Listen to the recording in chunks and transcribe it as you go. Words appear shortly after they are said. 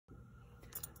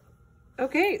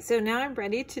Okay, so now I'm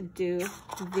ready to do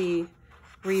the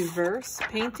reverse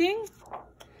painting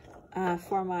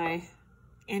for my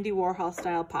Andy Warhol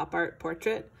style pop art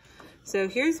portrait. So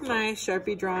here's my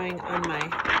Sharpie drawing on my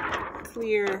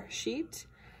clear sheet.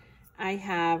 I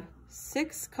have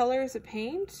 6 colors of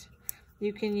paint.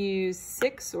 You can use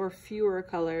 6 or fewer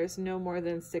colors, no more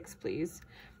than 6, please.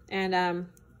 And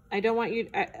I don't want you,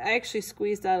 I actually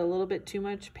squeezed out a little bit too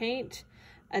much paint.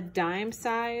 A dime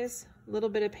size, little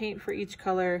bit of paint for each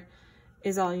color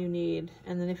is all you need.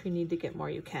 And then if you need to get more,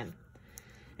 you can.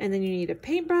 And then you need a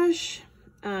paintbrush.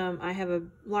 I have a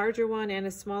larger one and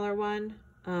a smaller one.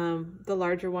 The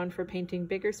larger one for painting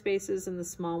bigger spaces and the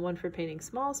small one for painting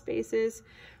small spaces.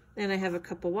 And I have a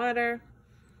cup of water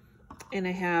and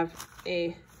I have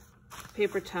a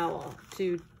paper towel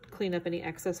to clean up any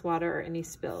excess water or any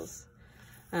spills.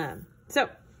 So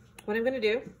what I'm gonna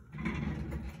do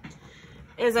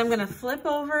is I'm gonna flip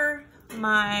over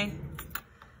my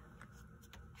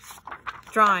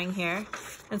drawing here.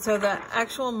 And so the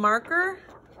actual marker,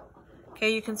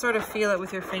 okay, you can sort of feel it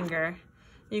with your finger.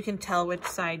 You can tell which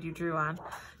side you drew on.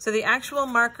 So the actual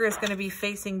marker is gonna be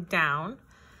facing down.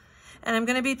 And I'm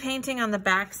gonna be painting on the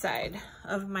back side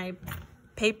of my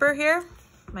paper here,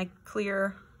 my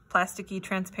clear, plasticky,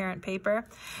 transparent paper.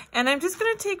 And I'm just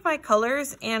gonna take my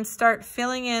colors and start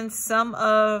filling in some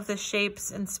of the shapes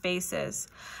and spaces.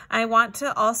 I want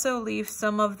to also leave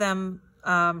some of them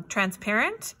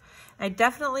transparent. I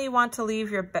definitely want to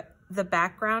leave the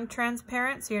background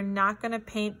transparent, so you're not gonna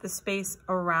paint the space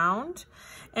around.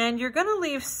 And you're gonna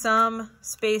leave some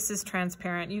spaces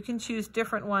transparent. You can choose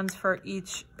different ones for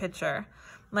each picture.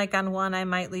 Like on one, I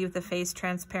might leave the face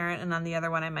transparent, and on the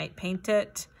other one, I might paint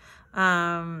it.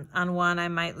 On one, I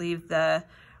might leave the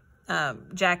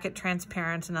jacket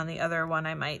transparent, and on the other one,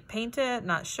 I might paint it,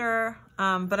 not sure.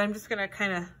 But I'm just gonna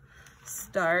kind of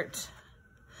start.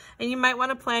 And you might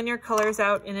wanna plan your colors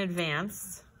out in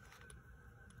advance.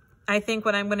 I think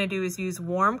what I'm gonna do is use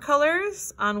warm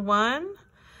colors on one.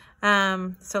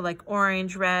 So like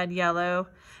orange, red, yellow,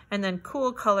 and then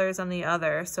cool colors on the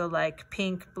other. So like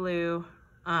pink, blue,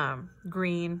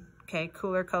 green, okay,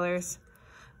 cooler colors.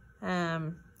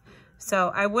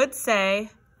 So I would say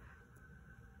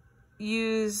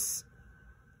if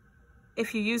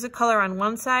you use a color on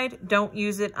one side, don't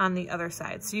use it on the other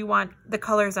side. So you want the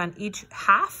colors on each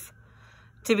half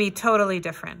to be totally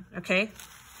different, okay?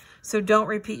 So don't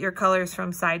repeat your colors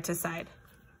from side to side.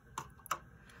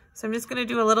 So I'm just gonna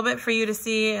do a little bit for you to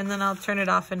see, and then I'll turn it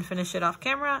off and finish it off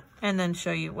camera, and then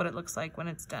show you what it looks like when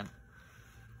it's done.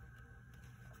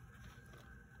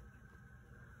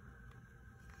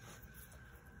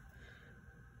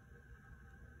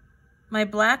 My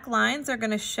black lines are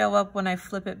gonna show up when I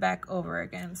flip it back over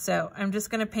again. So I'm just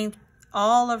gonna paint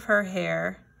all of her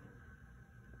hair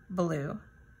blue.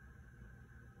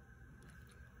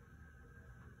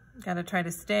 Gotta try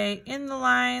to stay in the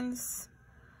lines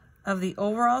of the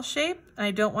overall shape.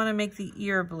 I don't wanna make the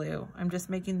ear blue. I'm just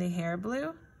making the hair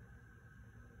blue.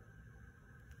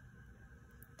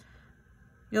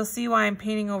 You'll see why I'm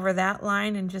painting over that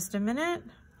line in just a minute,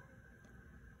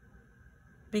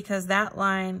 because that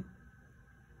line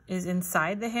is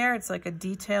inside the hair. It's like a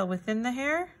detail within the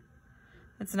hair.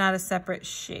 It's not a separate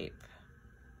shape.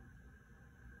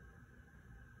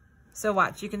 So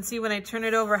watch, you can see when I turn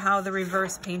it over how the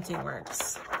reverse painting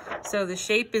works. So the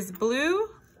shape is blue,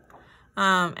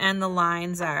 and the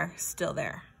lines are still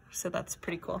there. So that's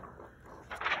pretty cool.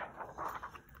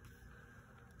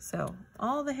 So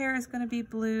all the hair is gonna be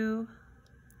blue.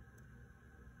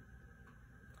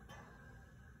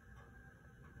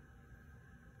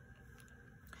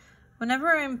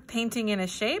 Whenever I'm painting in a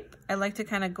shape, I like to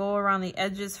kind of go around the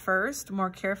edges first,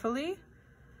 more carefully.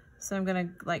 So I'm gonna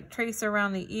like trace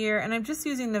around the ear, and I'm just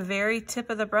using the very tip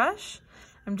of the brush.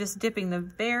 I'm just dipping the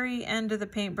very end of the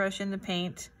paintbrush in the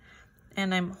paint,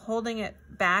 and I'm holding it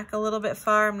back a little bit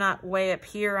far. I'm not way up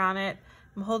here on it.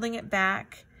 I'm holding it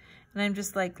back, and I'm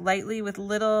just like lightly with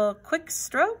little quick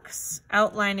strokes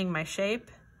outlining my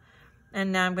shape.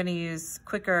 And now I'm gonna use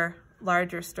quicker,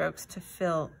 larger strokes to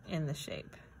fill in the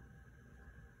shape.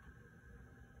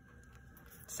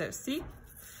 So see,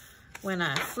 when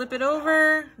I flip it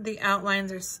over, the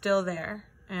outlines are still there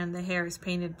and the hair is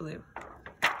painted blue.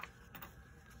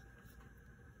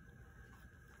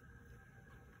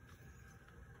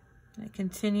 I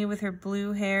continue with her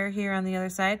blue hair here on the other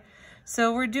side.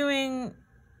 So we're doing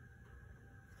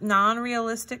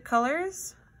non-realistic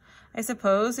colors. I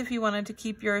suppose if you wanted to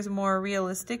keep yours more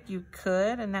realistic, you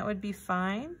could, and that would be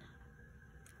fine.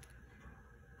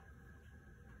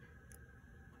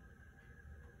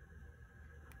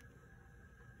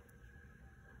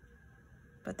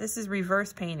 but this is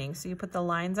reverse painting. So you put the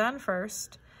lines on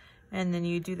first, and then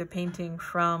you do the painting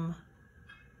from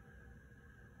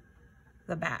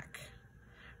the back.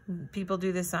 People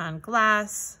do this on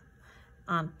glass,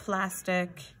 on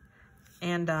plastic,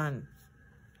 and on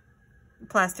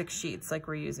plastic sheets like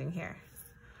we're using here.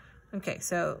 Okay,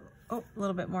 so, oh, a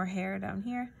little bit more hair down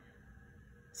here.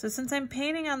 So since I'm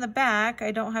painting on the back,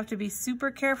 I don't have to be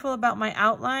super careful about my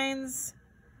outlines.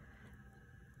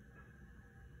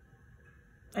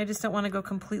 I just don't want to go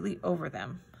completely over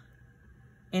them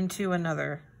into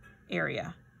another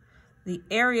area. The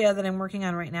area that I'm working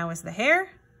on right now is the hair.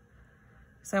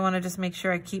 So I want to just make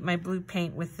sure I keep my blue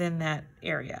paint within that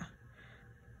area.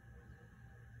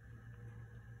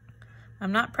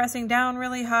 I'm not pressing down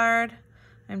really hard.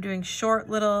 I'm doing short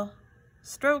little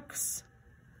strokes.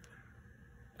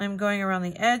 I'm going around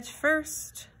the edge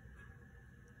first.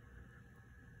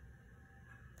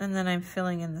 And then I'm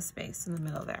filling in the space in the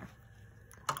middle there.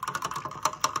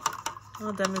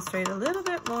 I'll demonstrate a little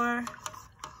bit more.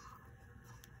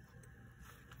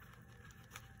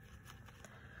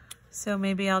 So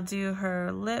maybe I'll do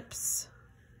her lips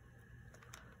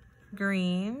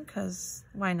green, because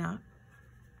why not?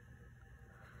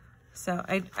 So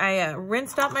I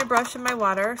rinsed out my brush in my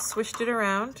water, swished it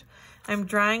around. I'm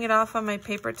drying it off on my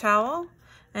paper towel,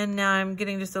 and now I'm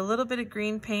getting just a little bit of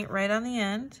green paint right on the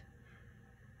end.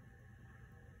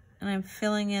 And I'm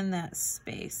filling in that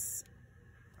space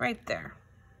right there.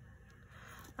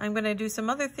 I'm gonna do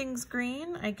some other things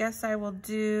green. I guess I'll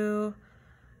do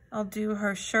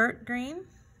her shirt green.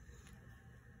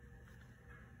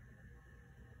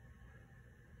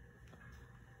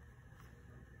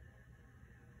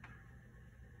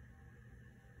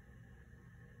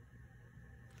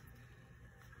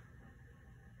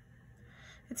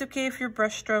 It's okay if your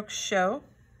brush strokes show.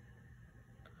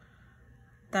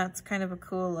 That's kind of a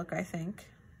cool look, I think.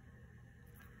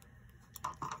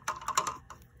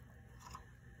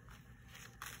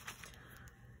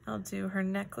 I'll do her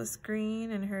necklace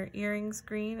green and her earrings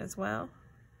green as well.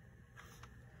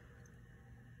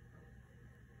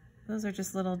 Those are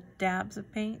just little dabs of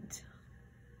paint.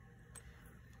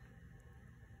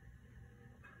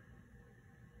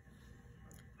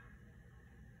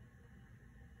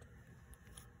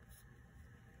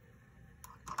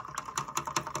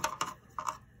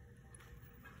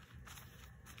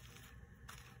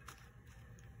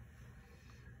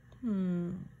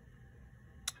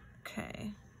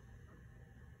 Okay.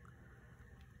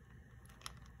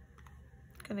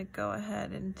 Gonna go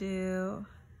ahead and do,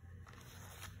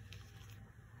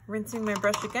 rinsing my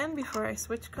brush again before I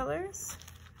switch colors.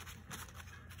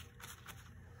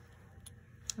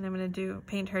 And I'm gonna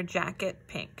paint her jacket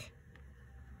pink.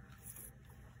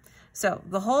 So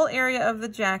the whole area of the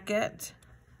jacket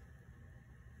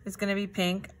is gonna be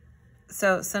pink.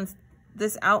 So since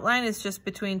this outline is just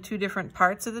between two different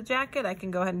parts of the jacket, I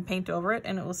can go ahead and paint over it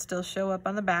and it will still show up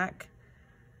on the back.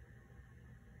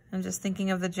 I'm just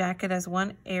thinking of the jacket as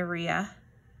one area,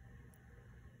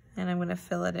 and I'm gonna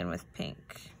fill it in with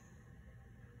pink.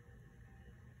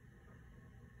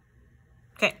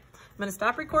 Okay, I'm gonna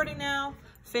stop recording now,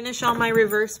 finish all my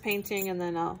reverse painting, and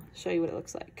then I'll show you what it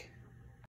looks like.